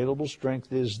your available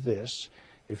strength is this.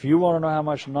 If you want to know how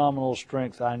much nominal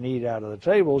strength I need out of the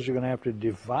tables, you're going to have to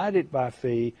divide it by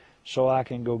phi so I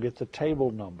can go get the table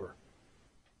number.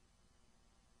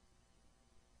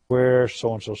 Where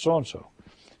so-and-so, so-and-so.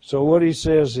 So what he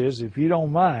says is, if you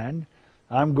don't mind,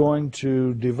 I'm going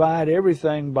to divide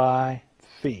everything by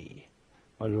phi.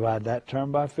 I'll divide that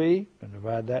term by phi, and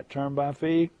divide that term by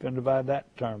phi, and divide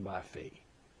that term by phi.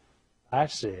 I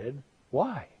said,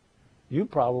 why? You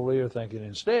probably are thinking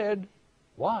instead,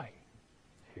 why?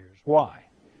 Here's why.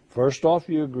 First off,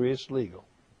 you agree it's legal.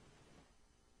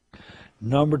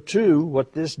 Number two,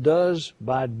 what this does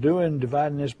by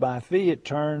dividing this by phi, it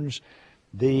turns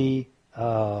the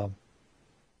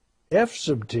F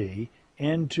sub t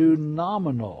into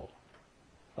nominal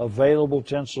available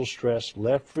tensile stress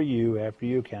left for you after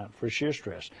you account for shear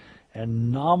stress.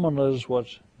 And nominal is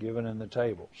what's given in the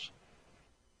tables,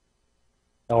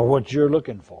 or what you're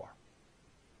looking for.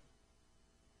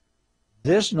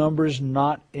 This number is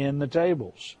not in the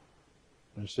tables.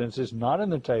 And since it's not in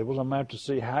the tables, I'm going to have to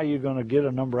see how you're going to get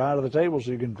a number out of the table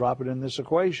so you can drop it in this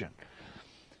equation.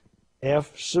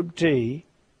 F sub t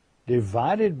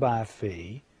divided by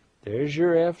phi, there's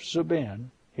your F sub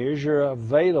n, here's your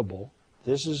available,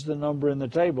 this is the number in the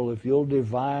table. If you'll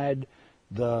divide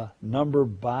the number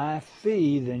by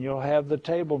phi, then you'll have the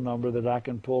table number that I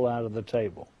can pull out of the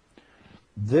table.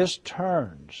 This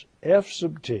turns F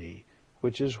sub t,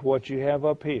 which is what you have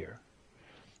up here,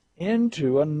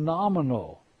 into a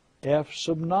nominal F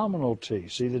sub nominal t.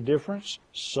 See the difference?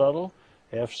 Subtle.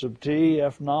 F sub t,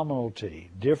 F nominal t.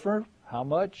 Different? How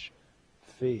much?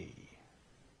 Phi.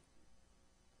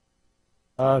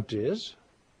 It is.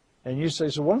 And you say,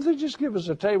 so why don't they just give us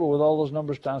a table with all those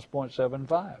numbers times 0.75?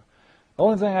 The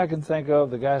only thing I can think of,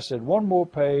 the guy said, one more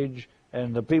page,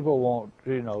 and the people won't,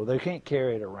 they can't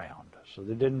carry it around. So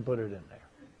they didn't put it in there.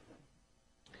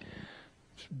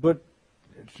 But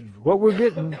what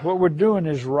we're doing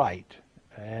is right.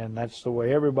 And that's the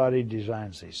way everybody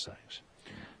designs these things.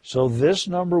 So this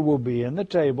number will be in the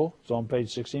table. It's on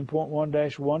page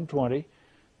 16.1-120.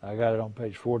 I got it on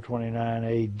page 429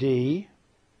 AD.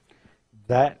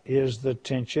 That is the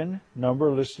tension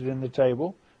number listed in the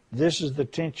table. This is the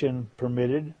tension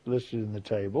permitted listed in the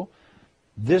table.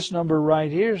 This number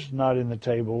right here is not in the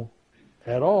table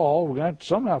at all. We're going to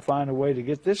somehow find a way to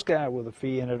get this guy with a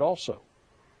phi in it also.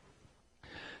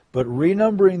 But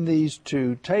renumbering these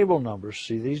two table numbers,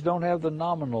 see, these don't have the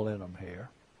nominal in them here.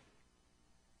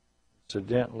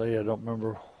 Incidentally, I don't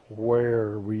remember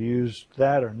where we used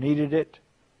that or needed it.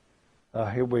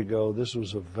 Here we go. This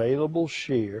was available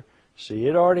shear. See,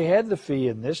 it already had the phi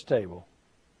in this table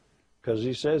because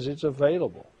he says it's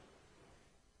available.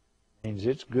 Means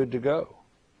it's good to go.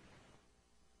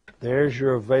 There's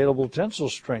your available tensile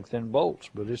strength in bolts,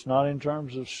 but it's not in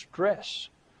terms of stress.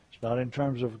 It's not in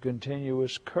terms of a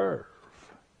continuous curve.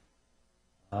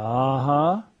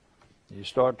 You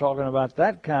start talking about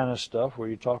that kind of stuff where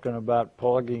you're talking about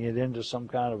plugging it into some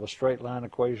kind of a straight line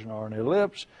equation or an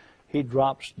ellipse, he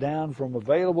drops down from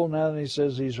available. Now he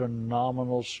says these are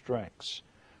nominal strengths.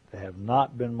 They have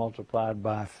not been multiplied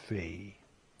by phi.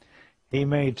 He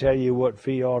may tell you what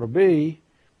phi ought to be.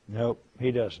 Nope,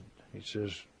 he doesn't. He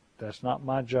says, that's not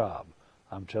my job.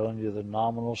 I'm telling you the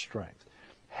nominal strength.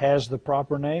 Has the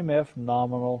proper name, F,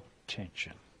 nominal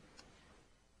tension.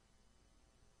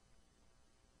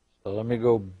 So let me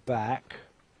go back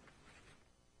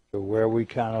to where we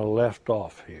kind of left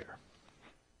off here.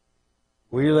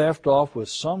 We left off with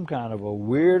some kind of a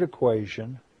weird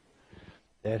equation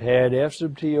that had F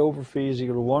sub t over phi is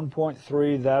equal to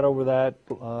 1.3, that over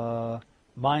that,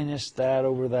 minus that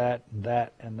over that,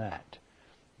 and that.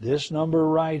 This number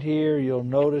right here, you'll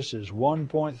notice, is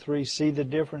 1.3. See the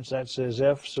difference? That says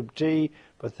F sub t,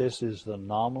 but this is the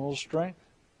nominal strength.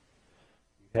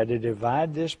 You had to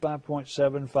divide this by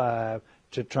 0.75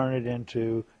 to turn it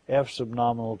into F sub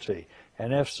nominal t.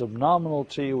 And F sub nominal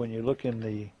t, when you look in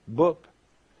the book,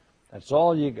 that's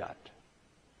all you got.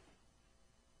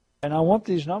 And I want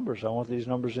these numbers. I want these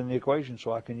numbers in the equation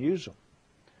so I can use them.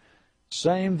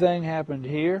 Same thing happened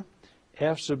here.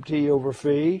 F sub t over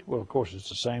phi, well, of course, it's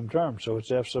the same term, so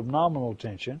it's F sub nominal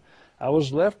tension. I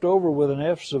was left over with an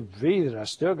F sub v that I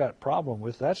still got a problem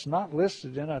with. That's not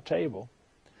listed in our table.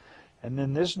 And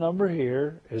then this number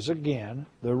here is, again,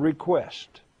 the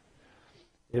request.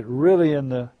 It really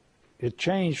it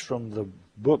changed from the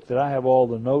book that I have all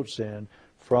the notes in,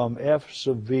 from F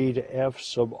sub v to F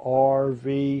sub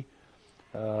rv,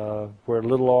 where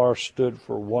little r stood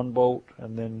for 1 bolt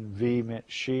and then v meant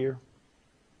shear.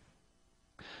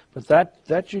 But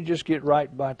that you just get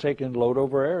right by taking load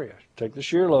over area. Take the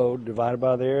shear load divided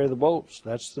by the area of the bolts.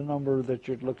 That's the number that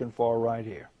you're looking for right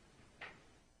here.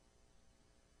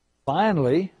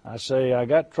 Finally, I say, I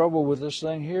got trouble with this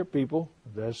thing here, people.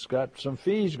 That's got some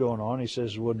fees going on. He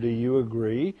says, well, do you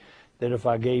agree that if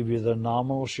I gave you the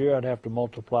nominal shear, I'd have to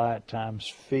multiply it times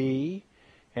phi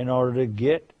in order to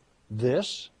get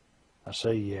this? I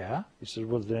say, yeah. He says,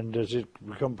 well, then does it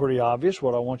become pretty obvious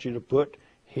what I want you to put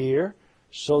here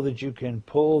so that you can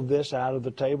pull this out of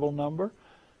the table number?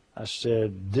 I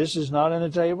said, this is not in the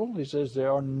table. He says,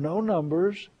 there are no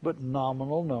numbers but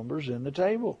nominal numbers in the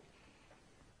table.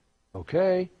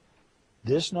 Okay,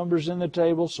 this number's in the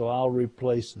table, so I'll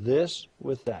replace this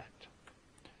with that.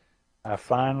 I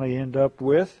finally end up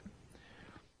with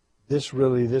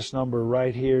this number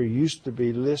right here used to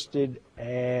be listed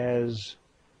as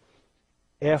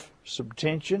F sub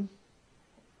tension.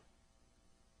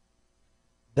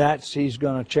 He's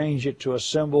going to change it to a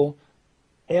symbol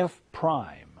F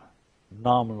prime,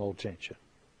 nominal tension.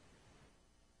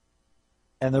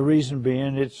 And the reason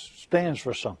being, it stands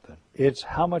for something. It's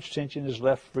how much tension is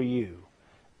left for you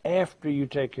after you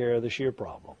take care of the shear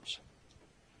problems.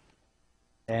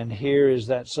 And here is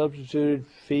that substituted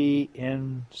phi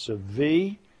n sub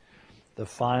v, the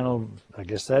final, I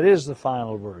guess that is the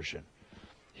final version.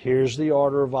 Here's the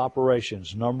order of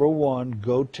operations. Number 1,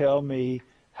 go tell me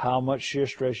how much shear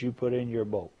stress you put in your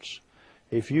bolts.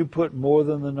 If you put more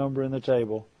than the number in the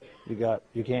table, you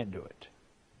can't do it.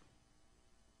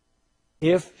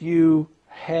 If you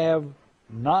have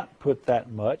not put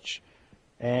that much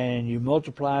and you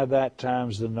multiply that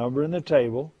times the number in the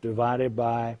table divided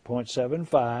by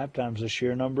 0.75 times the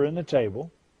shear number in the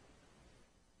table,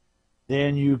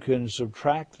 then you can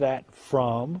subtract that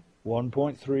from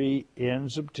 1.3 n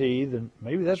sub t. Then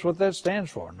maybe that's what that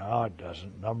stands for. No, it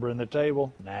doesn't. Number in the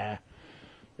table? Nah,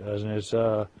 it doesn't. It's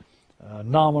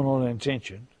nominal in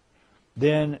tension.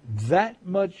 Then that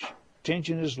much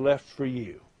tension is left for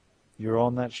you. You're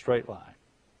on that straight line.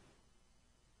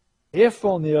 If,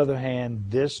 on the other hand,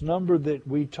 this number that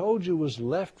we told you was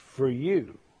left for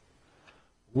you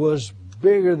was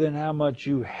bigger than how much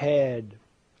you had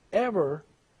ever,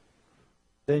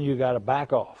 then you got to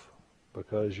back off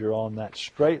because you're on that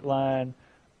straight line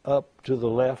up to the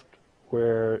left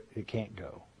where it can't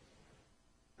go.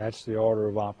 That's the order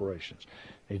of operations.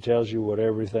 He tells you what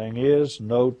everything is.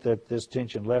 Note that this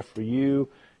tension left for you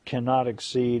cannot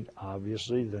exceed,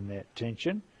 obviously, the net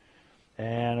tension.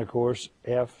 And, of course,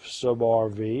 F sub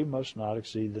RV must not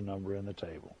exceed the number in the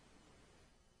table.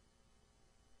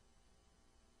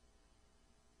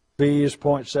 V is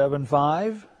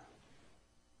 0.75.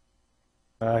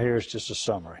 Here's just a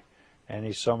summary. And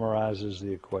he summarizes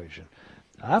the equation.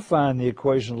 I find the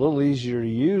equation a little easier to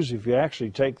use if you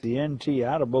actually take the NT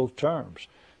out of both terms,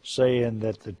 saying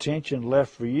that the tension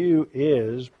left for you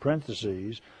is,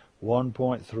 parentheses,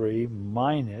 1.3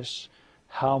 minus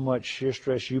how much shear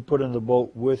stress you put in the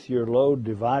bolt with your load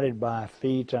divided by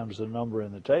phi times the number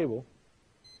in the table.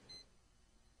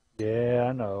 Yeah,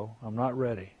 I know. I'm not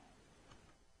ready.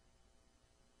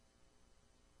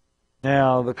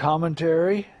 Now, the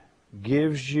commentary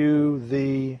gives you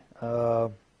the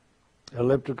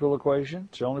elliptical equation.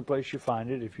 It's the only place you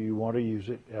find it if you want to use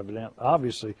it. Evidently,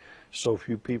 obviously, so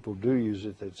few people do use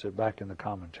it that it's back in the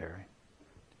commentary.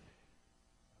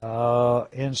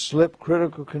 In slip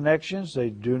critical connections, they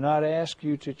do not ask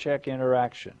you to check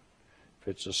interaction. If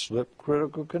it's a slip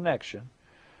critical connection,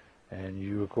 and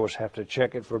you, of course, have to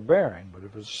check it for bearing, but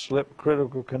if it's a slip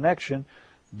critical connection,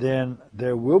 then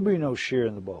there will be no shear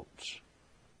in the bolts.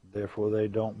 Therefore, they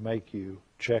don't make you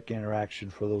check interaction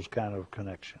for those kind of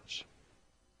connections.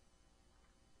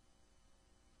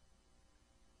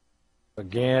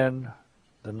 Again,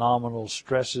 the nominal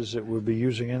stresses that we'll be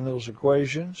using in those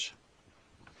equations.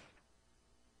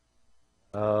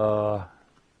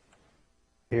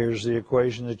 Here's the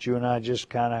equation that you and I just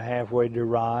kind of halfway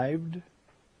derived.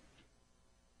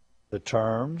 The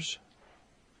terms,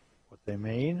 what they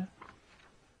mean.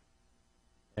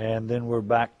 And then we're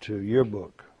back to your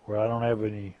book, where I don't have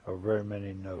any or very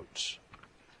many notes.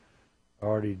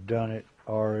 Already done it,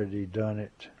 already done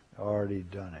it, already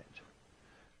done it.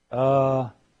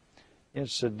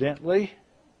 Incidentally,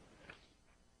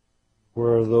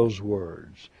 where are those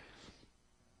words?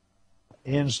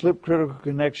 In slip critical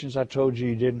connections, I told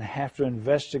you didn't have to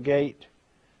investigate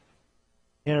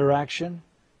interaction.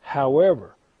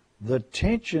 However, the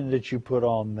tension that you put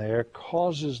on there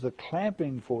causes the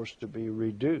clamping force to be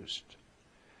reduced.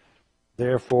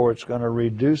 Therefore, it's going to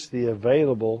reduce the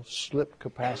available slip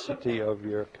capacity of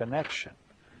your connection.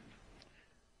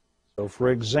 So,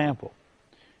 for example,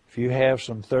 if you have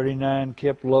some 39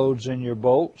 kip loads in your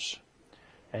bolts,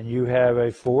 and you have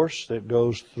a force that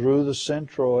goes through the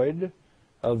centroid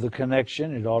of the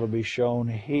connection, it ought to be shown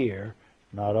here,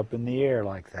 not up in the air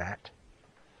like that.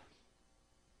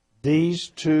 These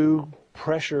two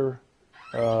pressure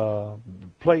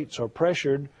plates are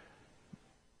pressured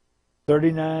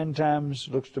 39 times,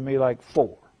 looks to me like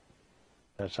 4.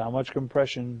 That's how much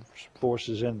compression force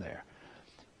is in there.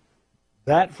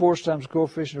 That force times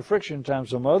coefficient of friction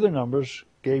times some other numbers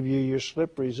gave you your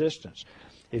slip resistance.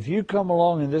 If you come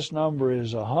along and this number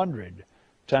is 100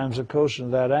 times the cosine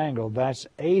of that angle, that's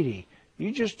 80.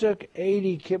 You just took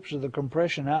 80 kips of the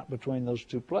compression out between those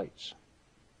two plates.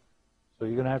 So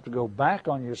you're going to have to go back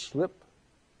on your slip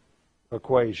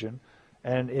equation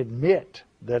and admit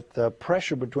that the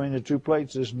pressure between the two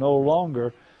plates is no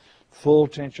longer full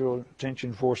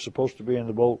tension force supposed to be in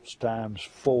the bolts times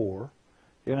 4.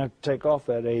 You're going to have to take off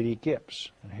that 80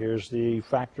 kips. And here's the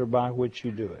factor by which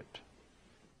you do it.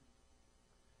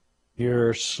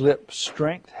 Your slip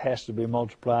strength has to be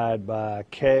multiplied by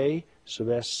K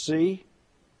sub SC,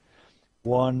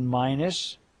 1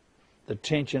 minus the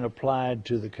tension applied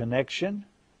to the connection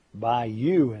by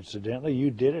you, incidentally. You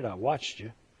did it, I watched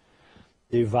you.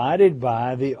 Divided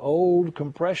by the old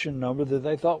compression number that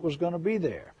they thought was going to be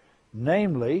there.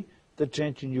 Namely, the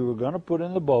tension you were going to put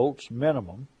in the bolts,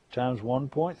 minimum, times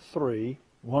 1.13,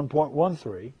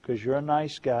 because you're a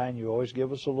nice guy and you always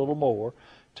give us a little more,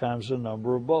 times the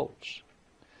number of bolts.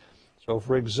 So,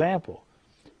 for example,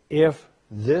 if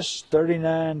this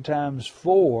 39 times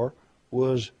 4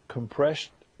 was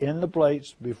compressed in the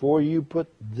plates before you put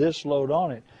this load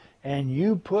on it, and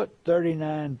you put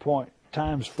 39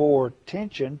 times 4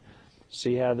 tension,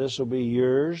 see how this will be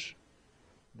yours?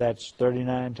 That's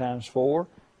 39 times 4.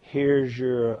 Here's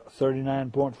your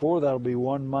 39.4. That'll be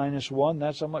 1 minus 1.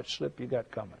 That's how much slip you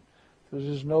got coming.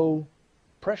 There's no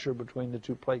pressure between the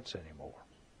two plates anymore.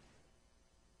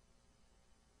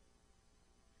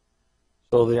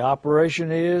 So the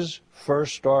operation is,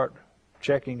 first start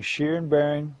checking shear and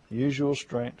bearing, usual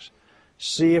strengths.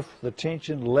 See if the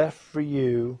tension left for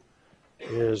you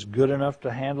is good enough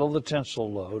to handle the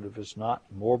tensile load. If it's not,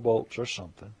 more bolts or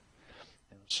something.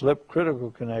 In a slip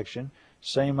critical connection,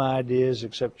 same ideas,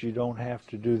 except you don't have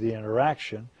to do the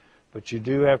interaction, but you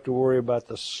do have to worry about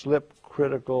the slip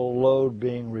critical load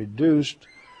being reduced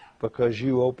because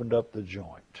you opened up the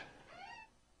joint.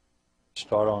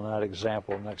 Start on that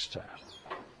example next time.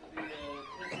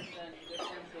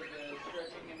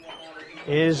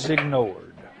 Is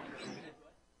ignored.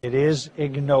 It is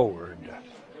ignored.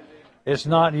 It's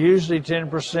not usually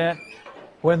 10%.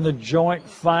 When the joint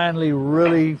finally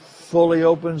really fully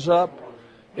opens up,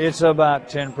 it's about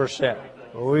 10%.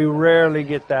 We rarely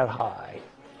get that high.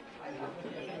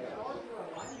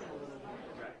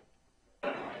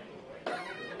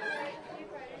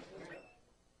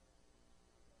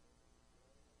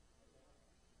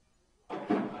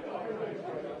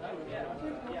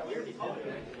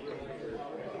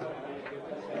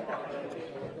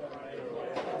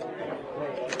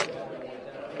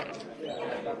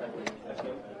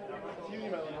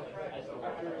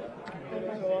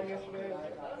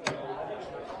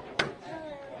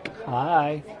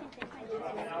 Hi.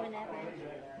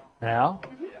 Now?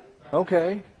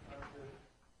 Okay.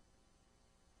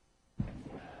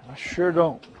 I sure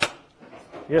don't.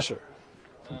 Yes, sir.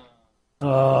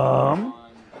 On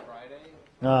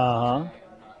Friday,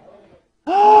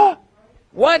 Uh-huh.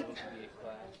 What?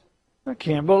 I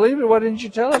can't believe it. Why didn't you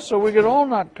tell us so we could all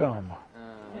not come?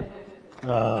 I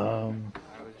was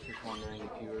just wondering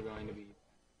if you were going to be.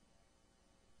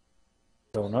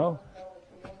 Don't know.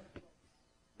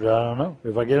 I don't know.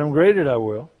 If I get them graded, I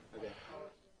will. Okay.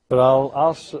 But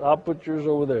I'll put yours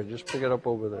over there. Just pick it up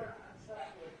over there.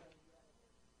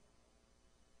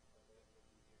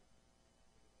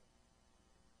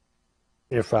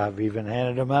 If I've even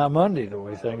handed them out Monday, the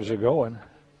way things are going.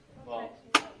 Well,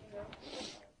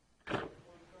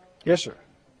 Yes, sir.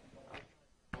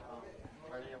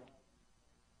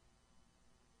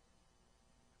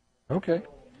 Okay.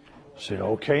 Is it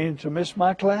okay to miss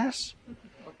my class?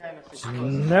 what kind of It's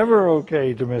never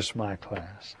okay to miss my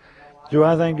class. Do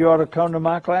I think you ought to come to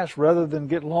my class rather than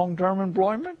get long-term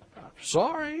employment?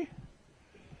 Sorry.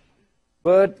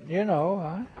 But, you know,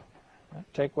 I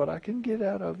take what I can get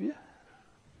out of you.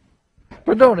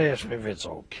 But don't ask me if it's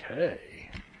okay.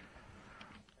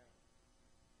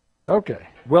 Okay.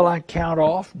 Will I count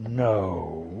off?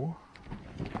 No.